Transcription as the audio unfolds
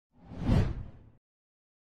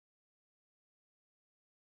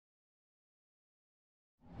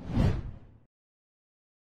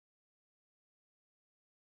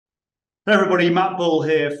Hello everybody, Matt Bull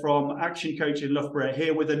here from Action Coach in Loughborough,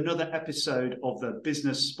 here with another episode of the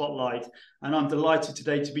Business Spotlight. And I'm delighted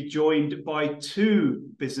today to be joined by two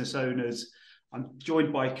business owners. I'm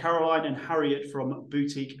joined by Caroline and Harriet from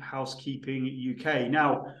Boutique Housekeeping UK.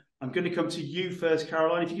 Now, I'm going to come to you first,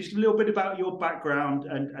 Caroline. If you could just give a little bit about your background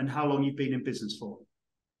and how long you've been in business for.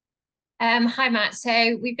 Hi, Matt.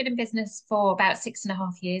 So we've been in business for about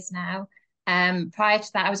 6.5 years now. Prior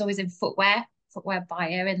to that, I was always in footwear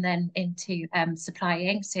buyer, and then into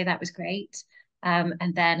supplying. So that was great.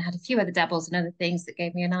 And then had a few other dabbles and other things that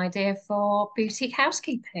gave me an idea for boutique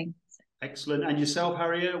housekeeping. Excellent. And yourself,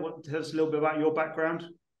 Harriet, tell us a little bit about your background.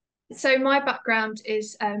 So my background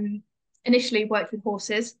is initially worked with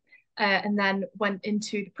horses and then went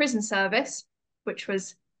into the prison service, which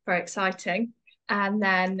was very exciting. And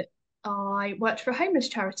then I worked for a homeless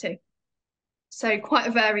charity. So quite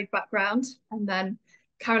a varied background. And then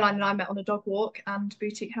Caroline and I met on a dog walk and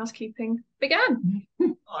boutique housekeeping began.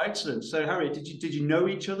 Oh, excellent. So Harriet, did you know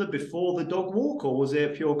each other before the dog walk, or was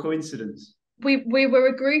it a pure coincidence? We were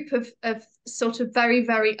a group of sort of very,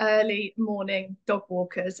 very early morning dog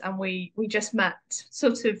walkers, and we just met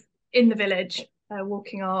sort of in the village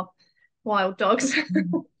walking our wild dogs.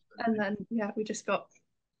 And then we just got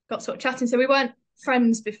sort of chatting. So we weren't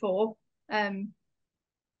friends before.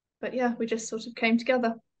 But yeah, we just sort of came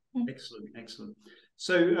together. Excellent.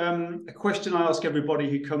 So a question I ask everybody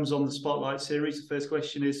who comes on the Spotlight series, the first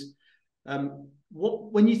question is,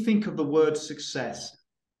 when you think of the word success,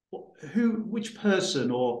 which person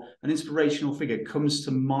or an inspirational figure comes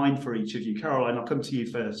to mind for each of you? Caroline, I'll come to you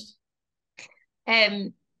first.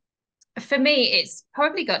 For me, it's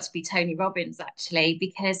probably got to be Tony Robbins, actually,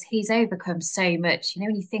 because he's overcome so much. You know,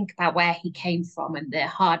 when you think about where he came from and the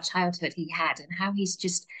hard childhood he had and how he's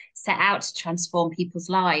just set out to transform people's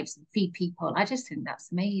lives and feed people, I just think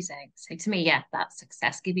that's amazing. So to me, yeah, that's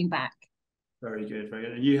success, giving back. Very good, very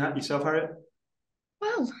good. And you yourself, Harriet?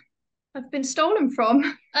 Well, I've been stolen from.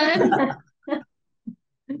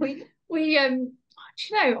 We I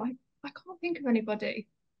can't think of anybody.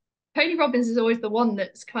 Tony Robbins is always the one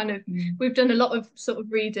that's kind of, we've done a lot of sort of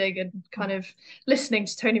reading and kind of listening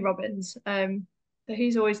to Tony Robbins. But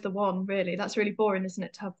he's always the one, really. That's really boring, isn't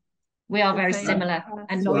it, to have? We are very similar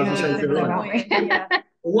and loyal. Yeah.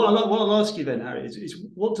 What I'll ask you then, Harriet, is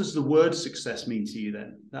what does the word success mean to you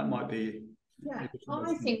then? That might be... Yeah,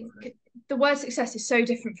 I think the word success is so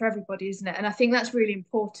different for everybody, isn't it? And I think that's really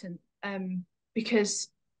important because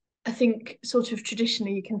I think sort of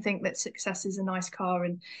traditionally you can think that success is a nice car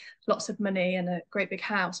and lots of money and a great big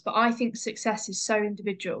house. But I think success is so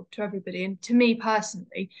individual to everybody. And to me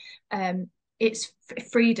personally, it's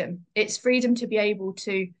freedom. It's freedom to be able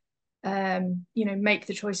to, make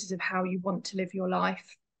the choices of how you want to live your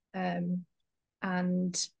life. And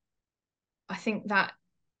I think that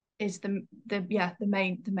is the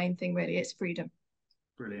main thing, really. It's freedom.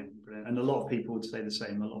 Brilliant. And a lot of people would say the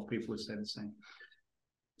same.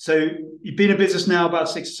 So you've been in business now about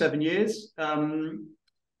 6 or 7 years.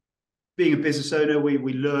 Being a business owner,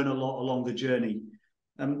 we learn a lot along the journey.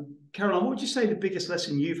 Caroline, what would you say the biggest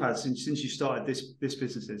lesson you've had since you started this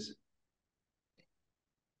business is?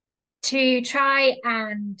 To try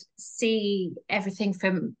and see everything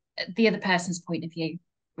from the other person's point of view,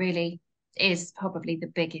 really, is probably the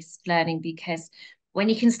biggest learning, because when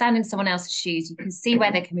you can stand in someone else's shoes, you can see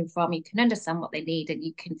where they're coming from, you can understand what they need, and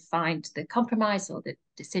you can find the compromise or the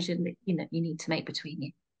decision that you need to make between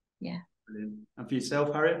you. Yeah. Brilliant. And for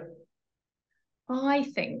yourself, Harriet? I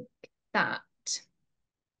think that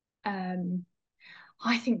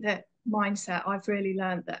mindset, I've really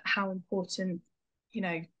learned that how important,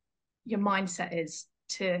 your mindset is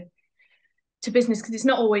to business, because it's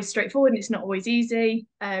not always straightforward and it's not always easy.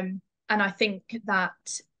 And I think that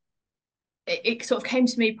it sort of came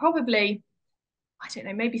to me probably, I don't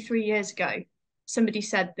know, maybe 3 years ago. Somebody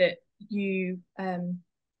said that you can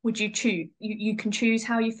choose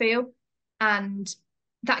how you feel. And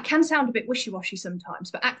that can sound a bit wishy-washy sometimes,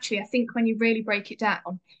 but actually I think when you really break it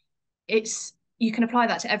down, you can apply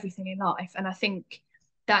that to everything in life. And I think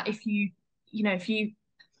that if you're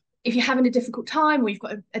having a difficult time, or you've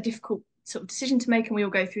got a difficult sort of decision to make, and we all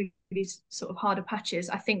go through these sort of harder patches,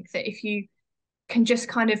 I think that if you can just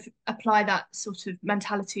kind of apply that sort of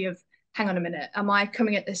mentality of, hang on a minute, am I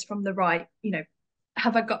coming at this from the right, am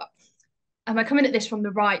I coming at this from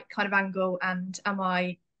the right kind of angle, and how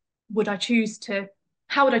would I choose to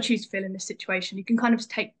feel in this situation? You can kind of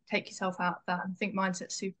take yourself out of that, and I think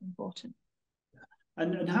mindset's super important.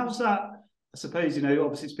 And how's that? I suppose,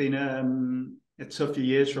 obviously it's been a tough few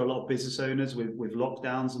years for a lot of business owners with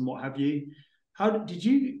lockdowns and what have you. How did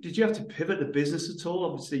you have to pivot the business at all?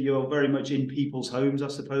 Obviously, you're very much in people's homes, I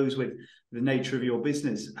suppose, with the nature of your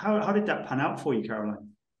business. How did that pan out for you, Caroline?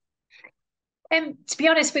 To be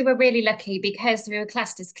honest, we were really lucky because we were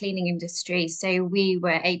classed as cleaning industry, so we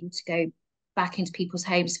were able to go back into people's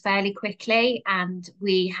homes fairly quickly, and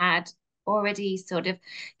we had already sort of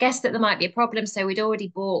guessed that there might be a problem, so we'd already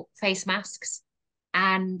bought face masks,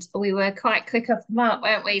 and we were quite quick off the mark,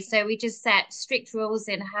 weren't we? So we just set strict rules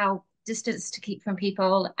in how distance to keep from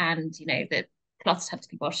people, and the cloths have to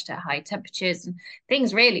be washed at high temperatures and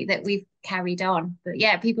things really that we've carried on. But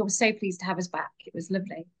yeah, people were so pleased to have us back. It was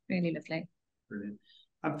lovely, really lovely. Brilliant.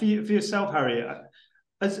 And for yourself, Harriet,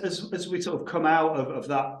 as we sort of come out of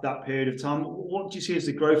that period of time, what do you see as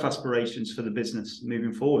the growth aspirations for the business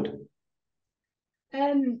moving forward?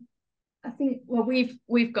 I think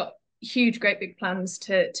we've got huge, great big plans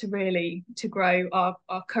to really grow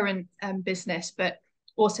our current business, but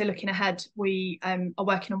also looking ahead, we are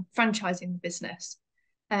working on franchising the business.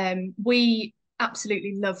 We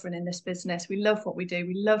absolutely love running this business. We love what we do.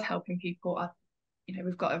 We love helping people.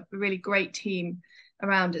 We've got a really great team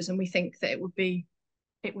around us, and we think that it would be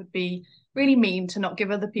really mean to not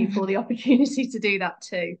give other people the opportunity to do that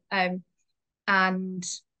too. And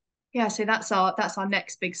yeah, so that's our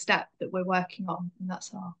next big step that we're working on, and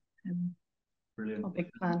that's our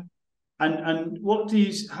big plan. And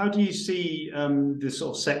how do you see the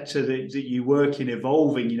sort of sector that you work in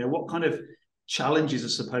evolving? What kind of challenges, I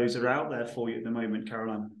suppose, are out there for you at the moment,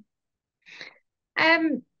 Caroline?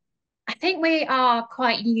 I think we are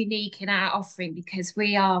quite unique in our offering because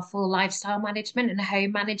we are full lifestyle management and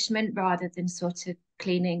home management rather than sort of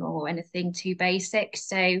cleaning or anything too basic.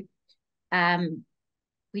 So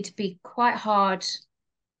we'd be quite hard.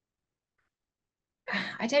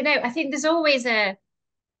 I don't know. I think there's always a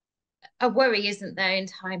worry, isn't there, in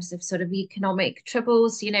times of sort of economic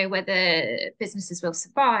troubles, whether businesses will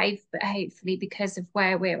survive, but hopefully because of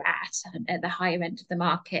where we're at the higher end of the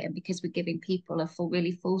market, and because we're giving people a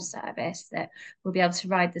really full service, that we'll be able to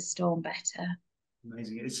ride the storm better.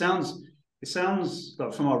 Amazing. It sounds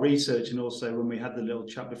like, from our research and also when we had the little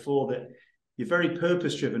chat before, that you're a very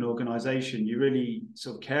purpose-driven organisation. You really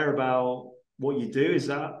sort of care about what you do. Is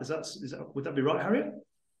that would that be right, Harriet?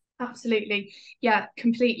 Absolutely. Yeah,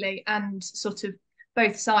 completely. And sort of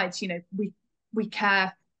both sides, we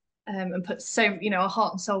care and put our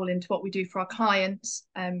heart and soul into what we do for our clients.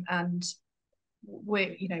 And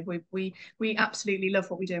we absolutely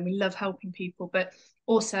love what we do, and we love helping people, but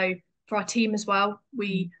also for our team as well.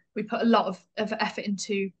 We put a lot of effort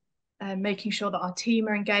into making sure that our team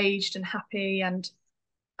are engaged and happy. And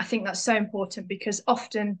I think that's so important because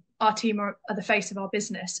often our team are the face of our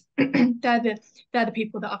business. they're the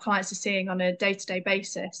people that our clients are seeing on a day-to-day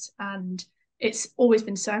basis, and it's always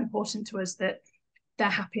been so important to us that they're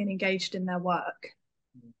happy and engaged in their work.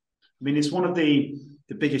 I mean, it's one of the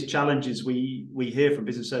biggest challenges we hear from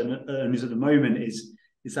business owners at the moment is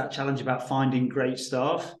that challenge about finding great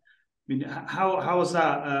staff. I mean, how is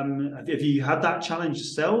that? Have you had that challenge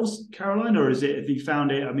yourselves, Caroline, or have you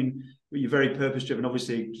found it? I mean, you're very purpose-driven,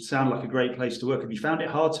 obviously, sound like a great place to work. Have you found it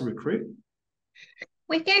hard to recruit?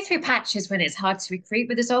 We go through patches when it's hard to recruit,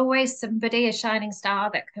 but there's always somebody, a shining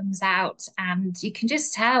star that comes out, and you can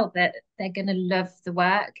just tell that they're going to love the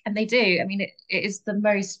work, and they do. I mean, it is the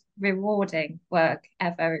most rewarding work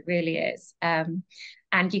ever. It really is. And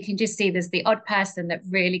you can just see there's the odd person that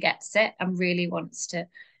really gets it and really wants to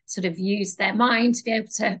sort of use their mind to be able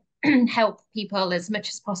to help people as much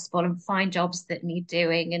as possible and find jobs that need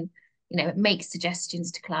doing, and make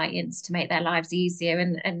suggestions to clients to make their lives easier.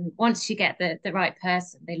 And once you get the right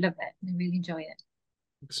person, they love it. They really enjoy it.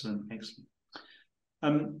 Excellent.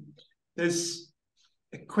 There's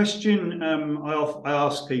a question I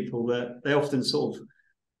ask people that they often sort of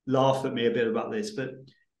laugh at me a bit about this, but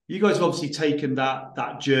you guys have obviously taken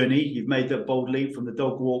that journey. You've made that bold leap from the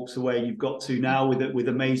dog walks to where you've got to now with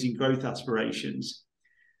amazing growth aspirations.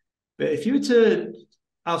 But if you were to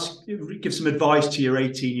give some advice to your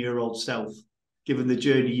 18-year-old self, given the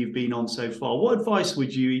journey you've been on so far, what advice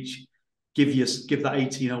would you each give that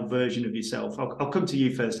 18-year-old version of yourself? I'll come to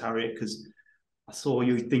you first, Harriet, because I saw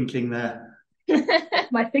you thinking there.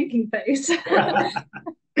 My thinking face.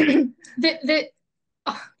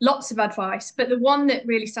 Lots of advice, but the one that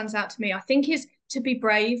really stands out to me, I think, is to be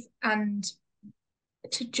brave and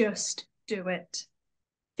to just do it.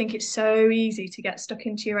 I think it's so easy to get stuck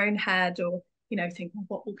into your own head, or think, well,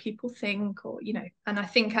 what will people think, or and I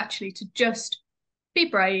think actually to just be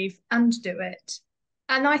brave and do it.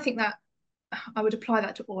 And I think that I would apply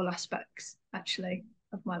that to all aspects actually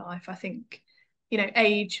of my life. I think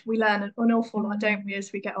age, we learn an awful lot, don't we,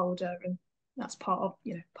 as we get older, and that's part of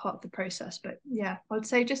the process. But yeah, I would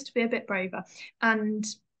say just to be a bit braver and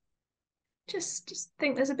just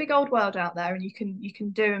think there's a big old world out there, and you can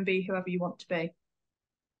do and be whoever you want to be.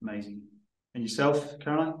 Amazing. And yourself,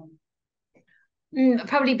 Caroline?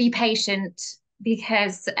 Probably be patient,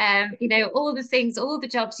 because all the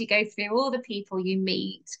jobs you go through, all the people you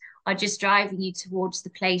meet are just driving you towards the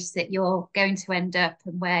place that you're going to end up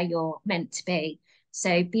and where you're meant to be.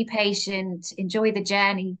 So be patient, enjoy the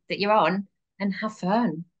journey that you're on, and have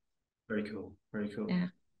fun. Very cool. Very cool. Yeah.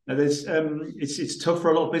 Now, there's it's tough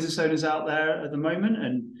for a lot of business owners out there at the moment,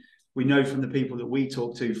 and we know from the people that we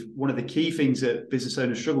talk to, one of the key things that business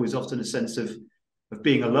owners struggle with is often a sense of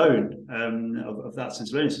being alone, of that sense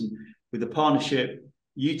of loneliness. And with the partnership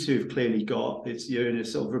you two have clearly got, you're in a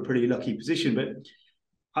sort of a pretty lucky position. But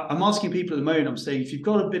I'm asking people at the moment, I'm saying, if you've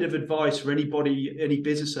got a bit of advice for anybody, any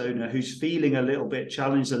business owner who's feeling a little bit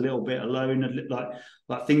challenged, a little bit alone,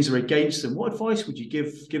 like things are against them, what advice would you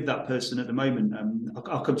give that person at the moment?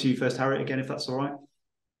 I'll come to you first, Harriet, again, if that's all right.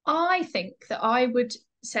 I think that I would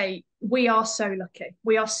say we are so lucky.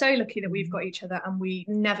 We are so lucky that we've got each other, and we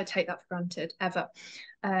never take that for granted, ever.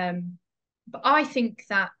 But I think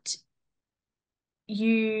that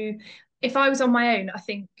if I was on my own, I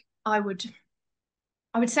think I would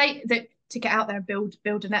say that to get out there and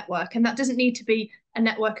build a network. And that doesn't need to be a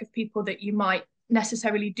network of people that you might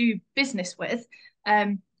necessarily do business with,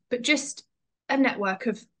 but just a network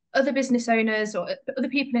of other business owners or other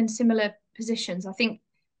people in similar positions. I think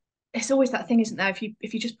it's always that thing, isn't there?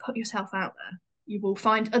 If you just put yourself out there, you will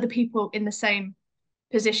find other people in the same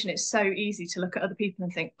position. It's so easy to look at other people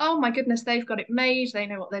and think, oh my goodness, they've got it made, they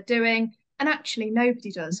know what they're doing. And actually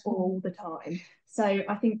nobody does all the time. So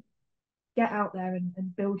I think get out there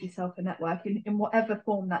and build yourself a network in whatever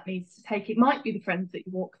form that needs to take. It might be the friends that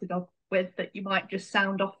you walk the dog with that you might just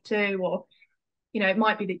sound off to, or it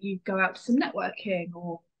might be that you go out to some networking,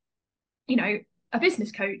 or a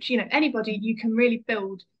business coach, anybody. You can really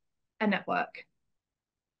build a network.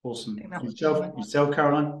 Awesome. Yourself,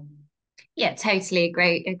 Caroline? Yeah, totally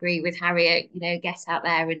agree with Harriet. Get out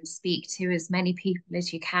there and speak to as many people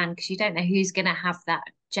as you can, because you don't know who's going to have that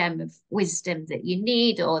gem of wisdom that you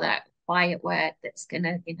need, or that quiet word that's going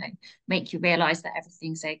to, make you realize that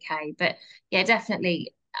everything's okay. But yeah,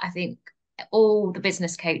 definitely, I think all the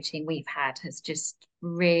business coaching we've had has just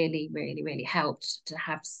really, really, really helped to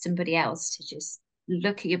have somebody else to just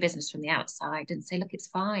look at your business from the outside and say, look, it's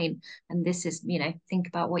fine. And this is, think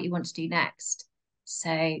about what you want to do next.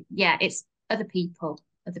 So yeah, it's other people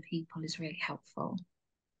is really helpful.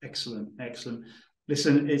 Excellent.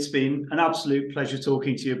 Listen, it's been an absolute pleasure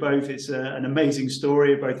talking to you both. It's an amazing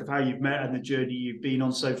story, both of how you've met and the journey you've been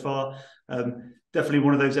on so far. Definitely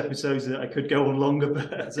one of those episodes that I could go on longer,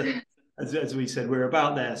 but as we said, we're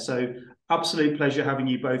about there. So absolute pleasure having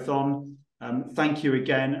you both on. Thank you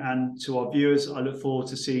again. And to our viewers, I look forward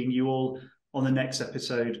to seeing you all on the next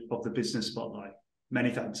episode of the Business Spotlight.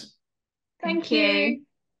 Many thanks. Thank you.